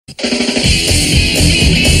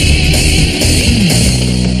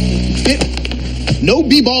No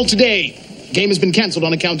b-ball today. Game has been canceled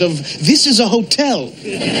on account of this is a hotel.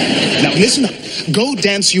 Now listen up. Go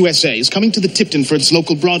Dance USA is coming to the Tipton for its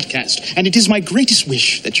local broadcast, and it is my greatest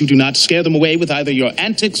wish that you do not scare them away with either your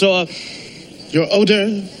antics or your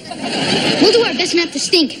odor. We'll do our best not to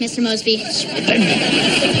stink, Mr. Mosby. I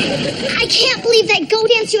can't believe that Go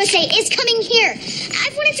Dance USA is coming here.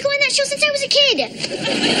 I've wanted to go on that show since I was a kid.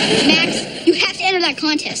 Max, you have to enter that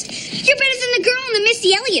contest. You're better than the girl in the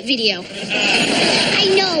Missy Elliott video. I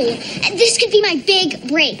know. This could be my big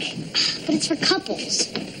break. But it's for couples.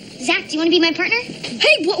 Zach, do you want to be my partner?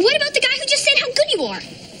 Hey, what about the guy who just said how good you are?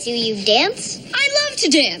 Do you dance? I love to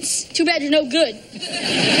dance. Too bad you're no good.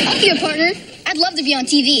 I'll be your partner. I'd love to be on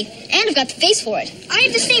TV. And I've got the face for it. I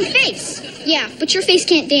have the same face. Yeah, but your face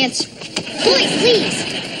can't dance. Boys, please.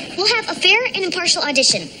 We'll have a fair and impartial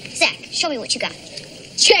audition. Zach, show me what you got.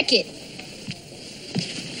 Check it.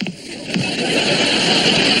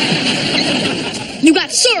 You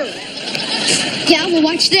got served. Yeah, well,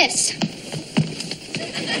 watch this.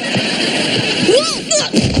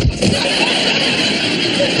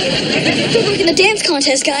 Good work in the dance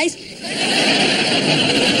contest, guys.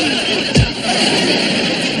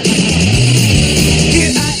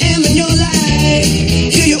 Here I am in your life.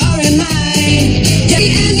 Here you are in mine. Yeah,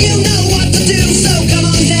 and you know what to do, so come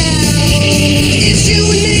on down. It's you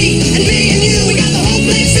and me and you. We got the whole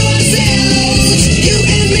place to ourselves. You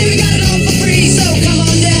and me, we got it all for free, so come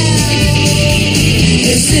on down.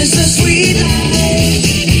 This is the sweet life.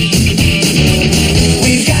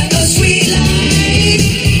 We've got a sweet life.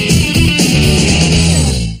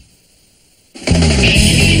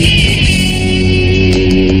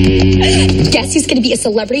 Guess who's going to be a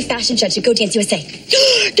celebrity fashion judge at Go Dance USA?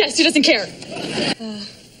 Guess who doesn't care?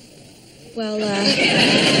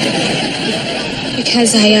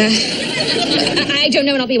 Because I don't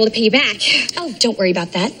know when I'll be able to pay you back. Oh, don't worry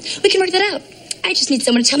about that. We can work that out. I just need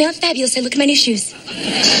someone to tell me how fabulous I look in my new shoes.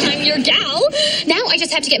 I'm your gal. Now I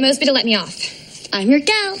just have to get Mosby to let me off. I'm your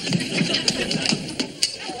gal.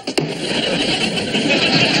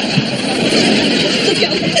 Let's go.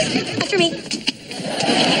 After me.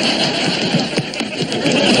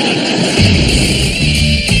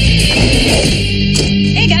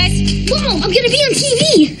 Hey, guys. Whoa, I'm gonna be on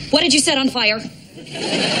TV. What did you set on fire?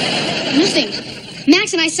 Nothing.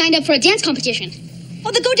 Max and I signed up for a dance competition.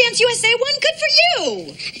 Oh, the Go Dance USA one? Good for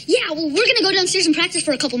you. Yeah, well, we're gonna go downstairs and practice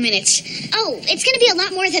for a couple minutes. Oh, it's gonna be a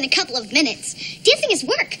lot more than a couple of minutes. Dancing is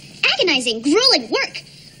work. Agonizing, grueling work.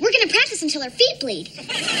 We're gonna practice until our feet bleed.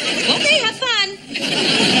 Okay, have fun.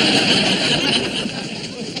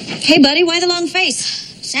 Hey, buddy, why the long face?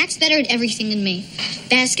 Zach's better at everything than me.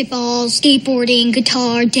 Basketball, skateboarding,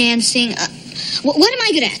 guitar, dancing. What am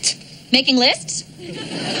I good at? Making lists?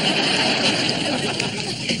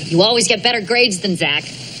 You always get better grades than Zach.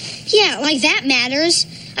 Yeah, like that matters.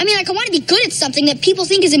 I mean, like, I want to be good at something that people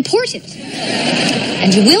think is important.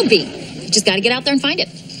 And you will be. You just got to get out there and find it.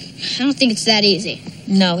 I don't think it's that easy.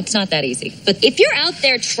 No, it's not that easy. But if you're out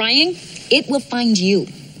there trying, it will find you.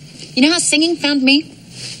 You know how singing found me?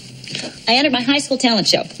 I entered my high school talent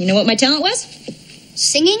show. You know what my talent was?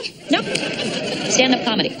 Singing? Nope. Stand-up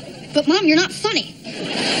comedy. But, Mom, you're not funny.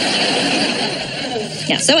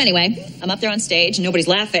 Yeah, so anyway, I'm up there on stage and nobody's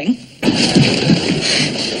laughing. Brendan,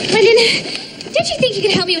 don't you think you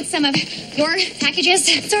could help me with some of your packages?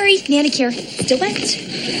 Sorry, manicure. Still wet.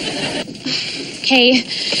 Okay,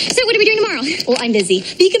 so what are we doing tomorrow? Well, I'm busy.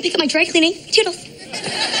 But you can pick up my dry cleaning. Toodles.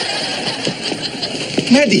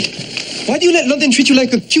 Maddie, why do you let London treat you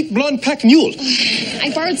like a cute blonde pack mule? I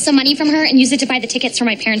borrowed some money from her and used it to buy the tickets for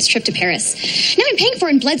my parents' trip to Paris. Now I'm paying for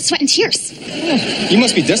it in blood, sweat, and tears. Oh, you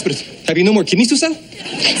must be desperate. Have you no more kidneys to sell?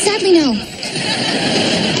 Sadly, no.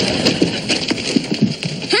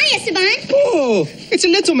 Hi, Esteban. Oh, it's a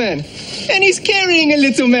little man. And he's carrying a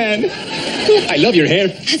little man. Oh, I love your hair.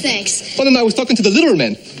 Thanks. Oh, no, I was talking to the littler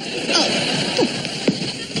man. Oh.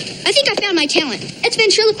 I think I found my talent. It's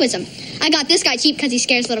ventriloquism. I got this guy cheap because he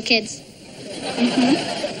scares little kids. Mm-hmm.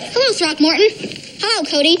 Hello, Throckmorton. Hello,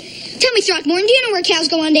 Cody. Tell me, Throckmorton, do you know where cows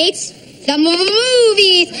go on dates? The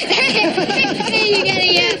movies. You get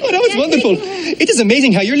it, yeah. Oh, that was wonderful. It is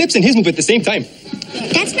amazing how your lips and his move at the same time.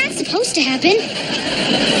 That's not supposed to happen.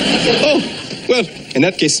 Oh, well, in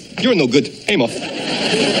that case, you're no good. Aim off.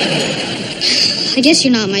 I guess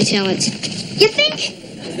you're not my talent. You think?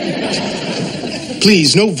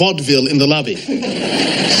 Please, no vaudeville in the lobby.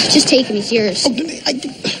 Just take him, he's yours.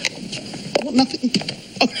 Oh, nothing.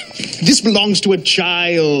 Oh, this belongs to a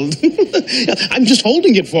child. I'm just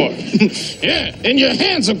holding it for him. Yeah, and your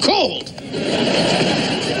hands are cold.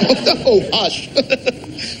 Oh, hush.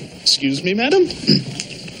 Excuse me, madam.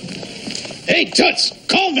 Hey, Toots,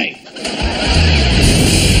 call me.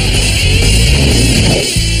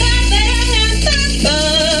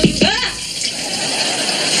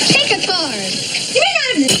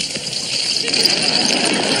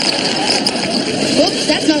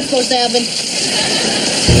 supposed to happen.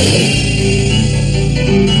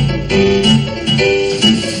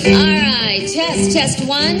 All right, test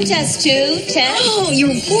 1, test 2, test... Oh,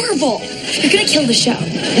 you're horrible. You're gonna kill the show.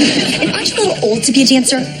 And aren't you a little old to be a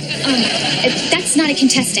dancer? That's not a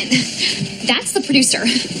contestant. That's the producer.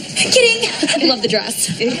 Kidding. I love the dress.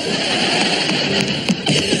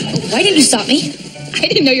 Why didn't you stop me? I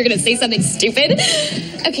didn't know you were going to say something stupid.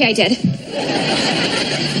 Okay, I did.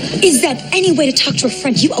 Is that any way to talk to a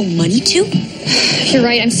friend you owe money to? You're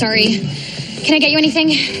right, I'm sorry. Can I get you anything?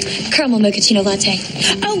 Caramel mochaccino latte.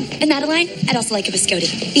 Oh, and Madeline, I'd also like a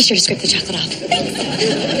biscotti. Be sure to scrape the chocolate off.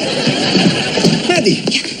 Maddie,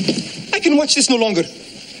 I can watch this no longer.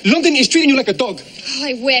 London is treating you like a dog. Oh,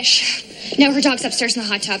 I wish. No, her dog's upstairs in the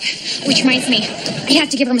hot tub. Which reminds me, I have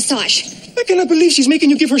to give her a massage. I cannot believe she's making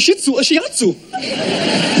you give her shih tzu a shiatsu.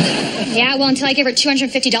 Yeah, well, until I give her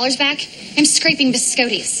 $250 back, I'm scraping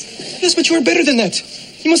biscottis. Yes, but you are better than that.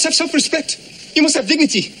 You must have self-respect. You must have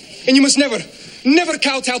dignity. And you must never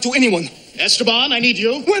kowtow to anyone. Esteban, I need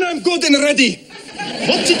you. When I'm good and ready.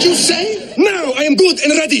 What did you say? Now I am good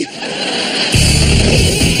and ready.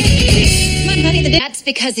 Come on, honey, that's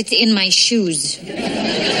because it's in my shoes.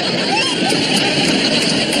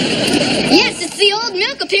 Yes, it's the old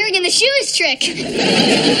milk appearing in the shoes trick.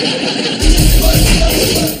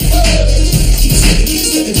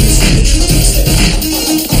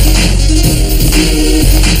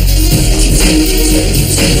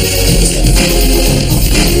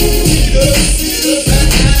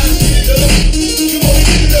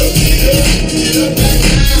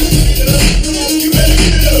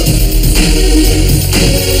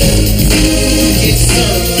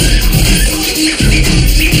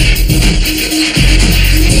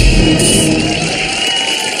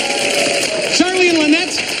 Charlie and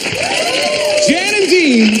Lynette, Jan and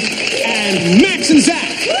Dean, and Max and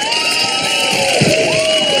Zach.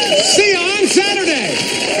 See you on Saturday.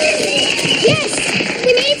 Yes,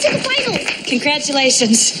 we made it to the final.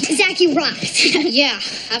 Congratulations. Zach, you rocked. Yeah,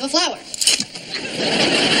 have a flower.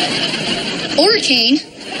 Or a cane.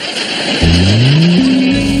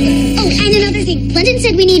 Oh, and another thing. London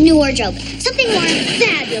said we need new wardrobe. Something more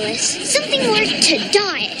fabulous. Something more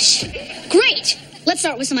to-dish. Great. Let's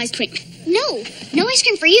start with some ice cream. No ice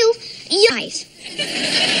cream for you. Guys.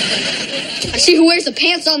 I see who wears the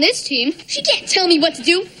pants on this team. She can't tell me what to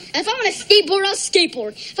do. If I want to skateboard, I'll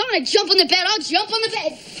skateboard. If I want to jump on the bed, I'll jump on the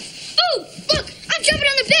bed. Oh, look, I'm jumping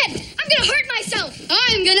on the bed. I'm going to hurt myself.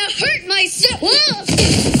 I'm going to hurt myself. Whoa.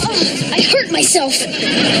 Oh, I hurt myself.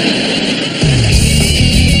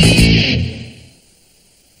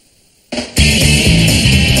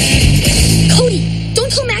 Cody,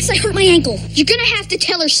 don't tell Max I hurt my ankle. You're going to have to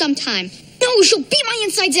tell her sometime. No, she'll beat my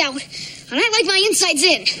insides out. And I like my insides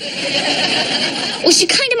in. Well, she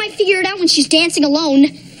kind of might figure it out when she's dancing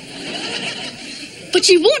alone. But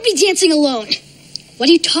she won't be dancing alone. What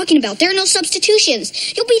are you talking about? There are no substitutions.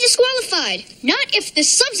 You'll be disqualified. Not if the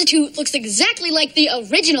substitute looks exactly like the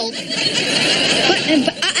original. But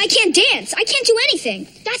I can't dance. I can't do anything.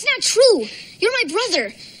 That's not true. You're my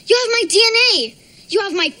brother. You have my DNA. You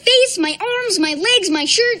have my face, my arms, my legs, my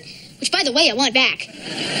shirt. Which, by the way, I want back.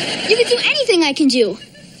 You can do anything I can do.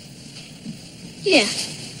 Yeah,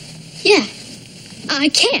 I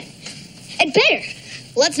can. And better.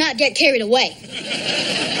 Let's not get carried away.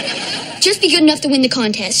 Just be good enough to win the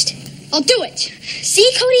contest. I'll do it.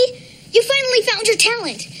 See, Cody? You finally found your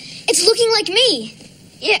talent. It's looking like me.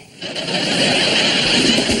 Yeah.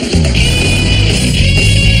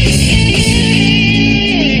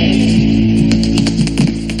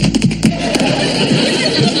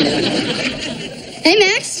 Hey,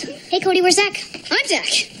 Max. Hey, Cody, where's Zach? I'm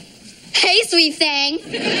Zach. Hey, sweet thing.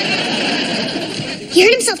 He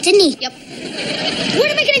hurt himself, didn't he? Yep. What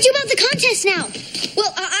am I going to do about the contest now?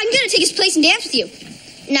 Well, I'm going to take his place and dance with you.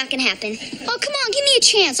 Not going to happen. Oh, come on, give me a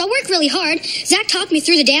chance. I'll work really hard. Zach talked me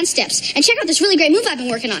through the dance steps. And check out this really great move I've been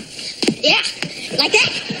working on. Yeah, like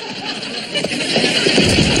that.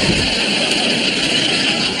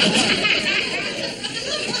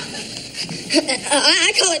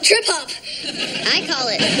 I call it trip hop. I call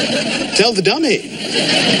it. Tell the dummy.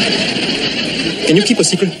 Can you keep a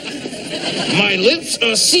secret? My lips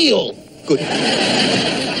are sealed. Good. The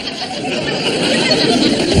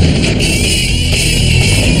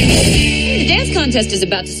dance contest is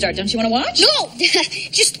about to start. Don't you want to watch? No!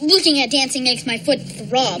 Just looking at dancing makes my foot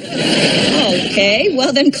throb. Okay,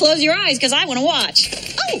 well then close your eyes because I want to watch.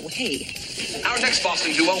 Oh, hey. Our next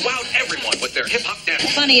Boston duo wowed everyone with their hip-hop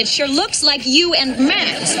dance. Funny, it sure looks like you and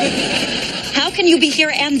Max. How can you be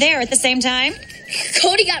here and there at the same time?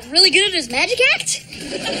 Cody got really good at his magic act.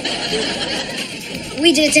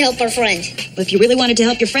 We did it to help our friend. But if you really wanted to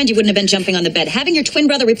help your friend, you wouldn't have been jumping on the bed. Having your twin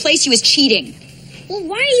brother replace you is cheating. Well,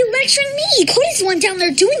 why are you lecturing me? Cody's the one down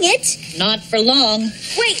there doing it. Not for long.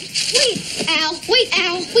 Wait. Ow. Wait,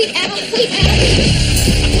 ow. Wait, ow. Wait,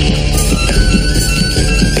 ow.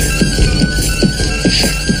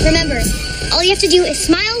 Remember, all you have to do is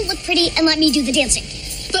smile, look pretty, and let me do the dancing.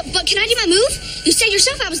 But can I do my move? You said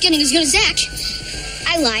yourself I was getting as good as Zack.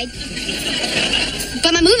 I lied.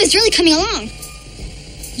 But my move is really coming along.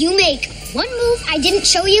 You make one move I didn't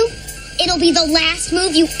show you, it'll be the last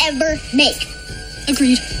move you ever make.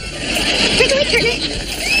 Agreed. Break away, partner.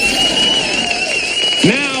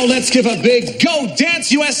 Now let's give a big Go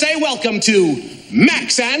Dance USA welcome to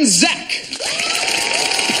Max and Zack.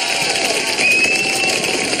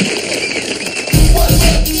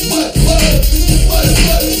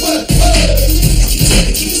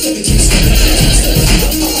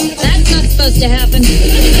 That's not supposed to happen.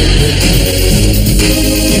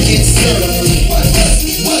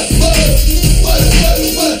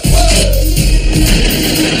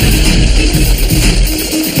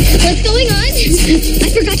 What's going on? I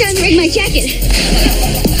forgot to unring my jacket.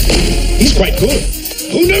 He's quite good.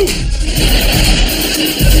 Who knew?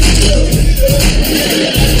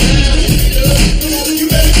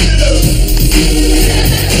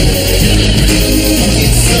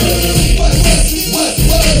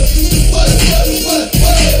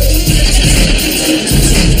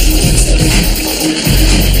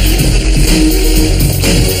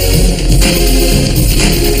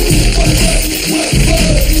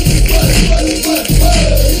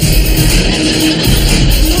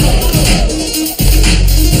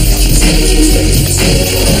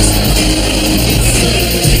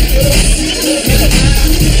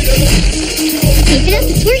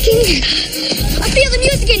 It's working. I feel the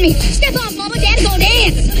music in me. Step off, Mama. Dad's gonna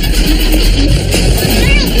dance.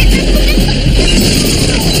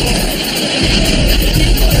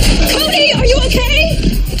 Cody, are you okay?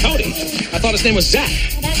 Cody? I thought his name was Zack.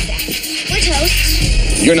 That's Zack. We're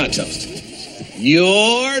toast. You're not toast.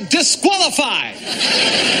 You're disqualified.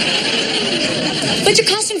 But your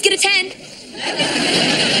costumes get a 10.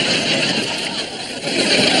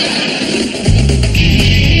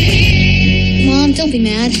 Mom, don't be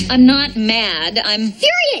mad. I'm not mad. I'm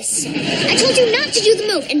Furious. I told you not to do the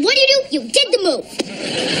move, and what do? You did the move.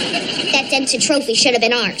 That dented trophy should have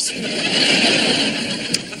been ours.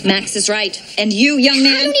 Max is right. And you, young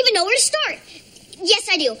man. I don't even know where to start. Yes,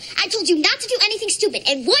 I do. I told you not to do anything stupid.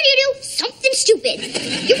 And what do? Something stupid.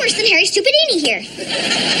 You're worse than Harry Stupidini here.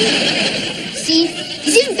 See?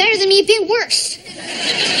 He's even better than me at being worse.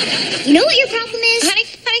 You know what your problem is? Honey,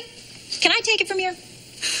 can I take it from here?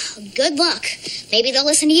 Good luck. Maybe they'll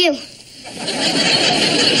listen to you.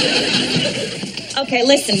 Okay,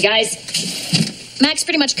 listen, guys. Max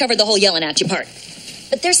pretty much covered the whole yelling at you part.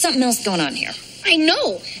 But there's something else going on here. I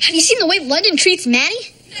know. Have you seen the way London treats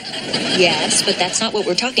Maddie? Yes, but that's not what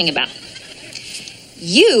we're talking about.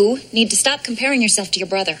 You need to stop comparing yourself to your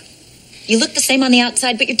brother. You look the same on the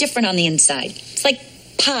outside, but you're different on the inside. It's like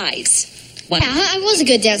pies. One, Yeah, I was a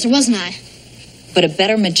good dancer, wasn't I? but a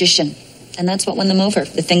better magician. And that's what won them over.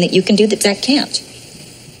 The thing that you can do that Zack can't.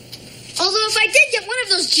 Although if I did get one of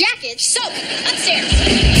those jackets... So,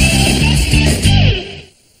 upstairs.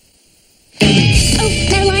 Oh,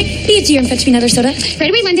 Madeline, be a dear and fetch me another soda. Right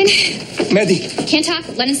away, London. Maddie, Can't talk.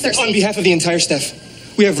 London's thirsty. on behalf of the entire staff,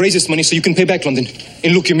 we have raised this money so you can pay back London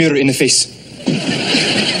and look your mirror in the face.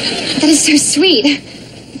 That is so sweet.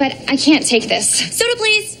 But I can't take this. Soda,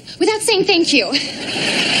 please. Without saying thank you.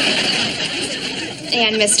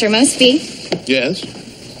 And Mr. Mosby, Yes?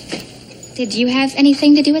 did you have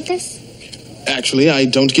anything to do with this? Actually, I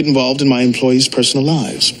don't get involved in my employees' personal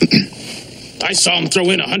lives. I saw him throw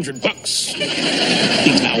in $100.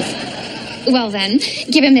 Big mouth. Well then,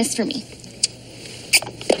 give him this for me.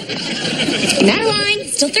 Madeline,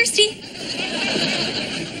 still thirsty?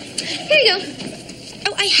 Here you go.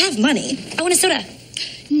 Oh, I have money. I want a soda.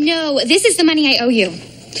 No, this is the money I owe you.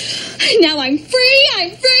 Now I'm free, I'm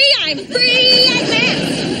free, I'm free, I'm back.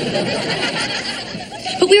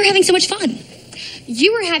 But we were having so much fun.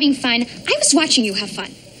 You were having fun. I was watching you have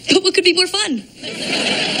fun. What could be more fun?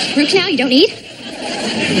 Root canal you don't need?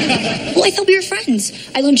 Well, I thought we were friends.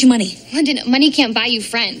 I loaned you money. London, money can't buy you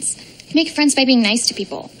friends. You make friends by being nice to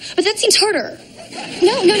people. But that seems harder.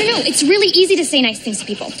 No. It's really easy to say nice things to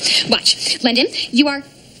people. Watch. London, you are...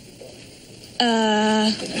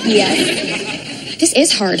 Yeah. This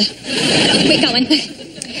is hard. Wait, Colin.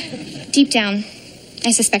 Deep down,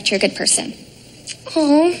 I suspect you're a good person.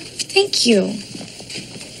 Oh, thank you.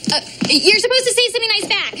 You're supposed to say something nice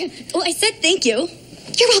back. Well, I said thank you.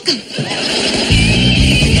 You're welcome.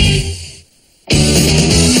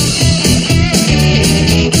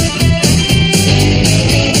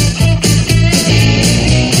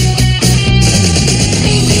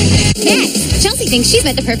 thinks she's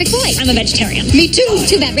met the perfect boy. I'm a vegetarian. Me too.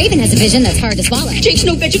 Too bad Raven has a vision that's hard to swallow. Jake's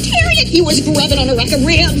no vegetarian. He was grubbing on a rack of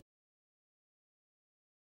ribs.